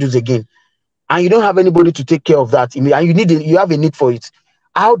media handles again, and you don't have anybody to take care of that, and you have a need for it.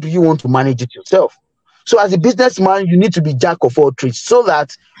 How do you want to manage it yourself? So as a businessman, you need to be jack of all trades, so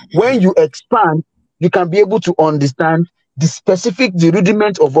that when you expand, you can be able to understand the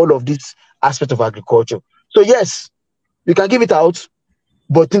rudiment of all of this aspect of agriculture. So yes, you can give it out,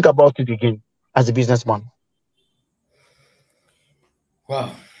 but think about it again as a businessman.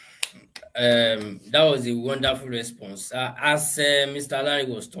 Wow. That was a wonderful response. As Mr. Larry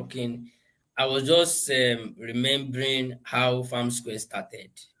was talking, I was just remembering how Farmsquare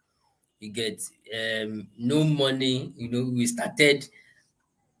started. You get no money, we started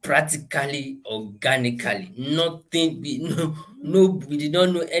practically organically. Nothing, we did not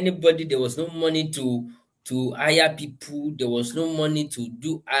know anybody. There was no money to hire people. There was no money to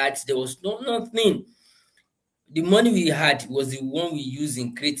do ads. There was nothing. The money we had was the one we used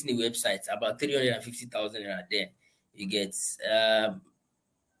in creating the website, about 350,000 naira there. You get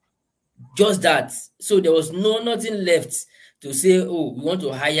just that. So there was nothing left to say, oh, we want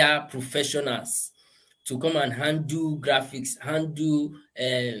to hire professionals to come and handle graphics, handle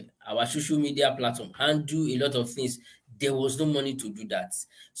our social media platform, handle a lot of things. There was no money to do that.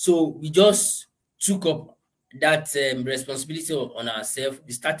 So we just took up that responsibility on ourselves.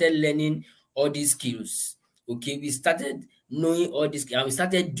 We started learning all these skills. Okay, we started knowing all this, and we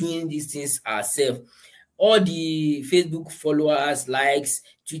started doing these things ourselves. All the Facebook followers, likes,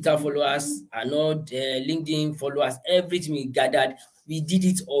 Twitter followers, and all the LinkedIn followers, everything we gathered, we did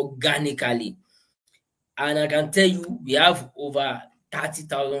it organically. And I can tell you, we have over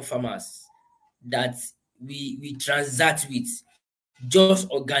 30,000 farmers that we transact with just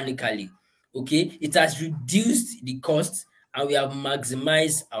organically. Okay, it has reduced the cost and we have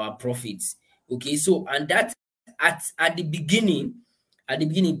maximized our profits. Okay, so and that at the beginning,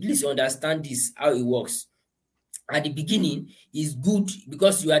 please understand this, how it works. At the beginning, is good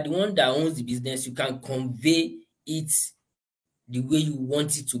because you are the one that owns the business. You can convey it the way you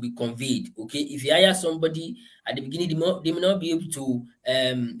want it to be conveyed. Okay, if you hire somebody at the beginning, they may not be able to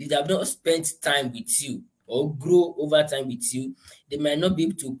if they have not spent time with you or grow over time with you, they might not be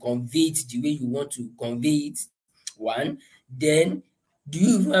able to convey it the way you want to convey it. One, then do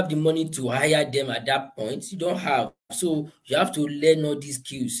you even have the money to hire them at that point? You don't have. So you have to learn all these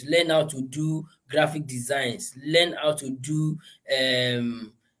skills, learn how to do graphic designs, learn how to do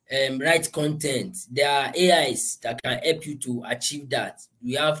write content. There are AIs that can help you to achieve that.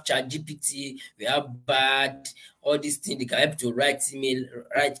 We have ChatGPT, we have BAD, all these things. They can help you to write email,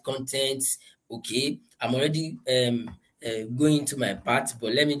 write content. Okay, I'm already going into my part,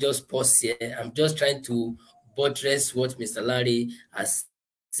 but let me just pause here. I'm just trying to buttress what Mr. Larry has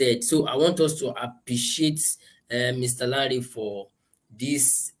said. So I want us to appreciate Mr. Larry for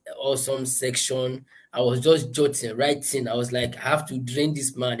this awesome section. I was just writing. I was like, I have to drain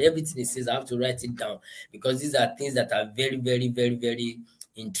this man. Everything he says, I have to write it down because these are things that are very, very, very, very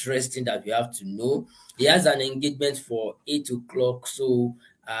interesting that we have to know. He has an engagement for 8 o'clock. So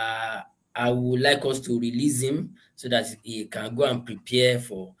I would like us to release him so that he can go and prepare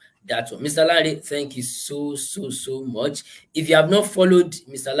for that one. Mr. Larry, thank you so much. If you have not followed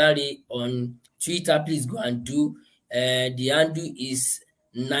Mr. Larry on Twitter, please go and do. The handle is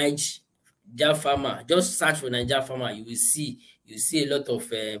Naija Farmer. Just search for Naija Farmer. You will see a lot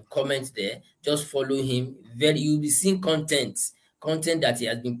of comments there. Just follow him. You'll be seeing content that he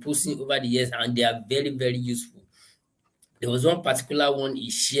has been posting over the years, and they are very, very useful. There was one particular one he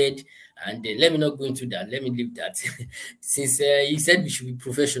shared, and let me not go into that. Let me leave that. Since he said we should be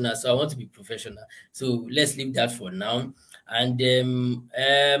professional, so I want to be professional. So let's leave that for now. And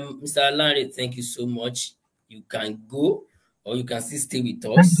Mr. Larry, thank you so much. You can go, or you can still stay with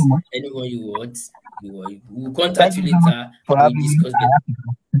us. So anyone you want. We'll contact you later. We'll discuss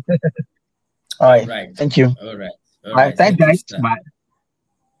it. All right. Thank you. All right. Thanks, guys. Bye.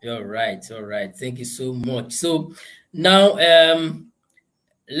 You're right. All right. Thank you so much. So now,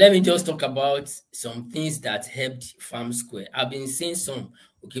 let me just talk about some things that helped Farmsquare. I've been saying some,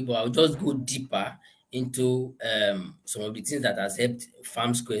 okay, but I'll just go deeper into some of the things that has helped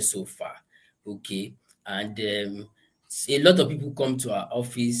Farmsquare so far, okay. And a lot of people come to our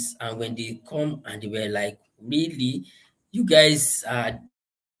office, and when they come and they were like, "Really, you guys are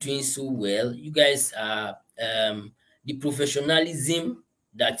doing so well. You guys are the professionalism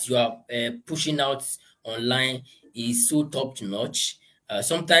that you are pushing out online is so top notch."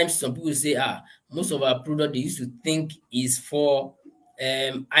 Sometimes some people say, most of our product they used to think is for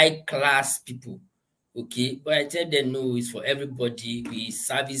high class people. Okay, but I tell them no, it's for everybody. We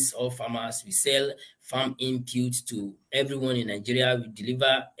service all farmers, we sell farm input to everyone in Nigeria, we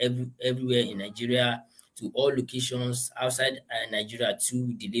deliver everywhere in Nigeria, to all locations outside Nigeria too,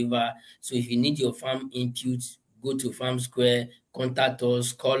 we deliver. So if you need your farm input, go to Farmsquare, contact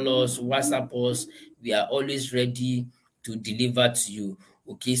us, call us, WhatsApp us. We are always ready to deliver to you.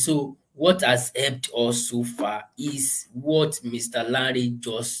 Okay, so what has helped us so far is what Mr. Larry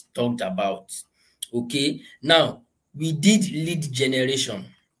just talked about. Okay, now we did lead generation.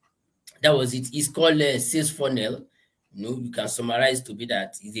 That was it. It's called a sales funnel. You can summarize to be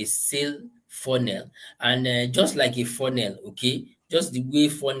that it's a sale funnel, and just like a funnel, okay, just the way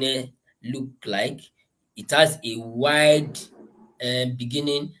funnel look like, it has a wide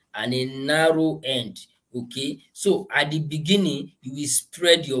beginning and a narrow end. Okay, so at the beginning you will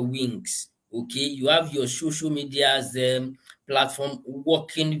spread your wings. Okay, you have your social medias platform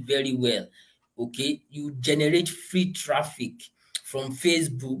working very well. Okay, you generate free traffic from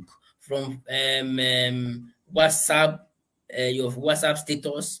Facebook, from WhatsApp, your WhatsApp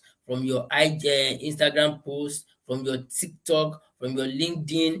status, from your Instagram post, from your TikTok, from your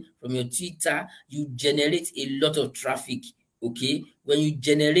LinkedIn, from your Twitter. You generate a lot of traffic. Okay, when you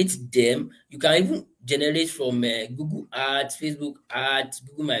generate them, you can even generate from Google Ads, Facebook Ads,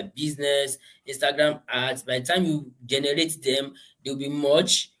 Google My Business, Instagram Ads. By the time you generate them, they'll be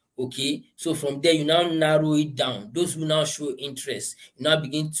much. Okay, so from there you now narrow it down. Those who now show interest, you now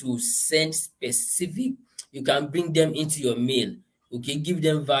begin to send specific. You can bring them into your mail. Okay, give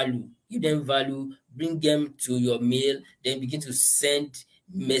them value, bring them to your mail, then begin to send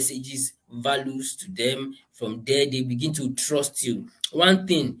messages, values to them. From there, they begin to trust you. One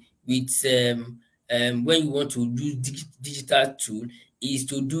thing with when you want to use digital tool is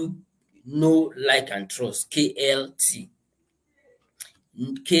to do know, like, and trust. KLT,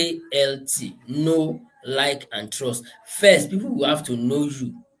 know, like, and trust. First, people will have to know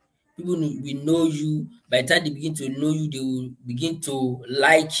you. People will know you. By the time they begin to know you, they will begin to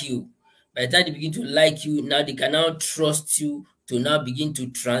like you. By the time they begin to like you, now they can now trust you to now begin to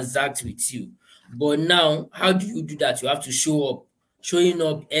transact with you. But now, how do you do that? You have to show up, showing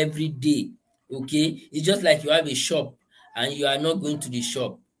up every day. Okay, it's just like you have a shop and you are not going to the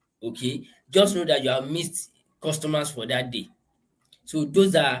shop. Okay, just know that you have missed customers for that day. So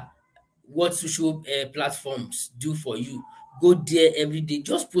those are what social platforms do for you. Go there every day,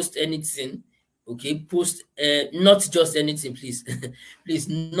 just post anything. Okay, post not just anything, please. Please,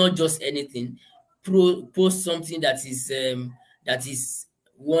 not just anything. Post something that is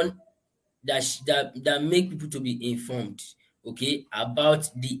one that make people to be informed, okay, about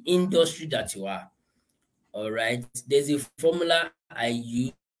the industry that you are. All right, there's a formula I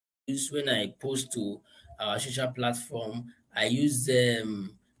use when I post to our social platform. I use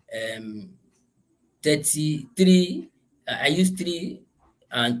um 33. I use 3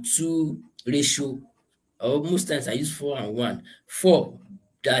 and 2 ratio, or most times I use 4 and 1. 4,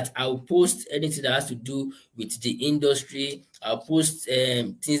 that I'll post anything that has to do with the industry. I'll post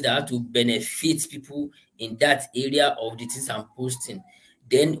things that have to benefit people in that area of the things I'm posting.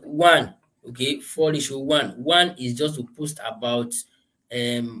 Then 1, okay, 4:1. 1 is just to post about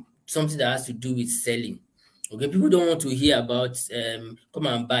something that has to do with selling. Okay, people don't want to hear about come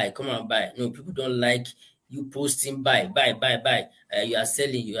and buy, come and buy. No, people don't like you posting buy, buy, buy, buy. You are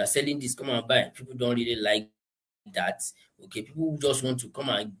selling this, come and buy. People don't really like that. Okay, people just want to come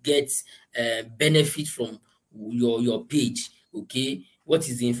and get benefit from your page. Okay, what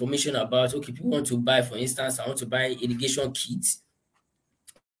is the information about? Okay, people want to buy, for instance, I want to buy irrigation kits.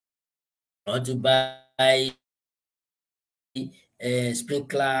 I want to buy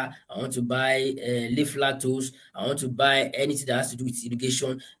sprinkler, I want to buy leaf tools, I want to buy anything that has to do with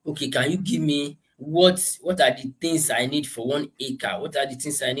irrigation. Okay, can you give me what are the things I need for 1 acre? What are the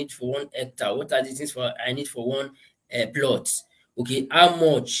things I need for 1 hectare? What are the things I need for one plot? Okay, how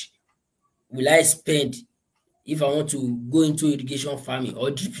much will I spend if I want to go into irrigation farming or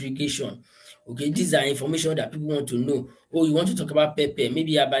drip irrigation? Okay, these are information that people want to know. Oh, you want to talk about pepper,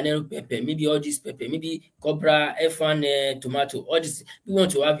 maybe habanero pepper, maybe all this pepper, maybe cobra, F1 tomato, all this. You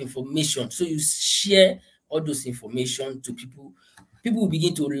want to have information. So you share all those information to people. People will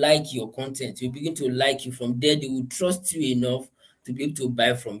begin to like your content. They will begin to like you. From there, they will trust you enough to be able to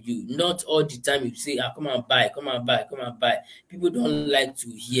buy from you. Not all the time you say, come and buy, come and buy, come and buy. People don't like to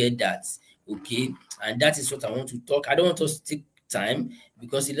hear that. Okay, and that is what I want to talk. I don't want us to take time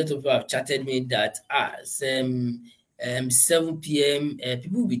because a lot of people have chatted me that it's 7 p.m.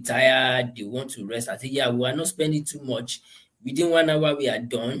 People will be tired, they want to rest. I think, yeah, we are not spending too much. Within 1 hour, we are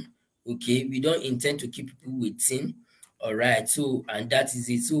done. Okay, we don't intend to keep people waiting. All right, so and that is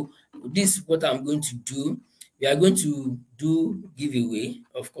it. So this is what I'm going to do. We are going to do giveaway.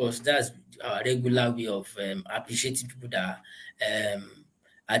 Of course, that's our regular way of appreciating people that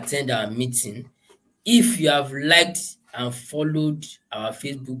attend our meeting. If you have liked and followed our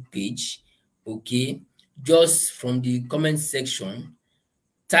Facebook page, okay, just from the comment section,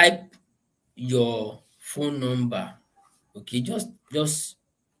 type your phone number. Okay, just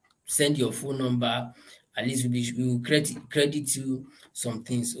send your phone number. At least we will credit you some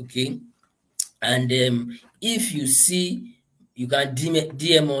things. Okay, and if you see, you can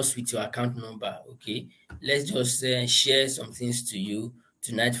DM us with your account number. Okay, let's just share some things to you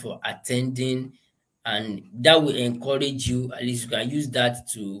tonight for attending, and that will encourage you. At least you can use that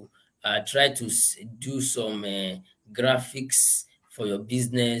to try to do some graphics for your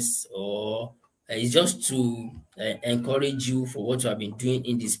business, or it's just to encourage you for what you have been doing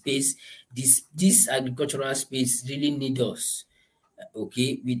in the space. This agricultural space really need us.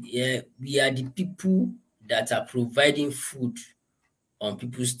 Okay, we are the people that are providing food on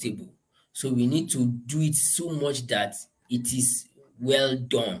people's table. So we need to do it so much that it is well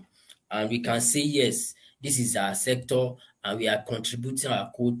done. And we can say, yes, this is our sector and we are contributing our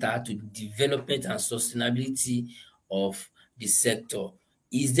quota to the development and sustainability of the sector.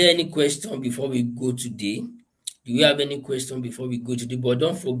 Is there any question before we go today? Do you have any question before we go today? But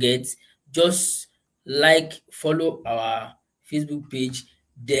don't forget, just follow our Facebook page.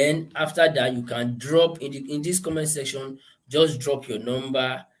 Then after that, you can drop in this comment section, just drop your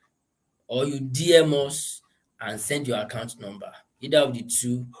number or you DM us and send your account number. Either of the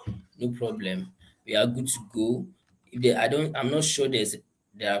two, no problem. We are good to go. I'm not sure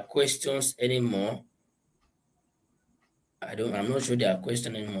there are questions anymore. I'm not sure there are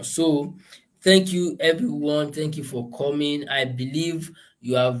questions anymore. So thank you everyone. Thank you for coming. I believe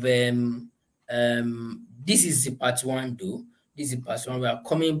you have this is the part one though. This is part one. We are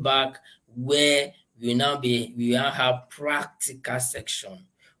coming back where we now have practical section.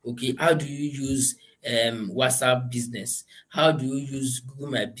 Okay, how do you use WhatsApp business? How do you use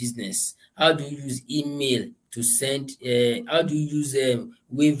Google My Business? How do you use email to send? How do you use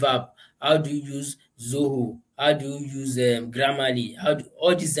Wave App? How do you use Zoho? How do you use Grammarly?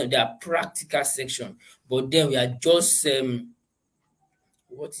 All these they are practical section. But then we are just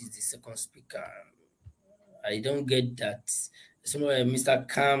what is the second speaker? I don't get that. Somewhere Mr.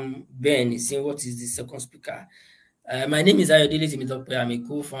 Cam Ben is saying, what is the second speaker? My name is Ayodele Timitope. I'm a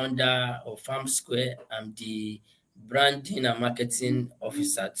co-founder of Farmsquare. I'm the branding and marketing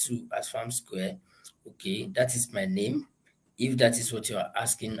officer too at Farmsquare. Okay, that is my name. If that is what you are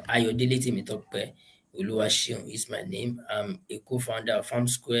asking, Ayodele Timitope Oluwaseun is my name. I'm a co-founder of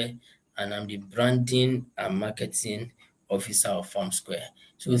Farmsquare and I'm the branding and marketing officer of Farmsquare.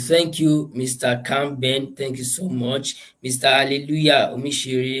 So thank you, Mr. Camben. Thank you so much. Mr. Hallelujah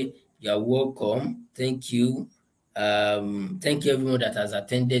Omishiri, you're welcome. Thank you. Thank you everyone that has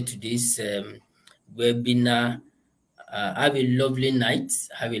attended to this webinar. Have a lovely night.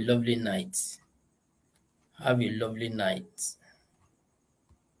 Have a lovely night. Have a lovely night.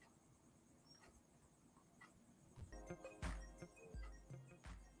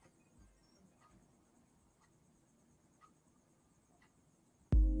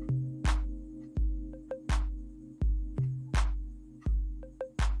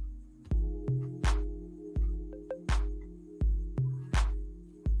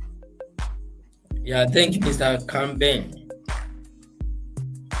 Yeah, thank you, Mr. Camben.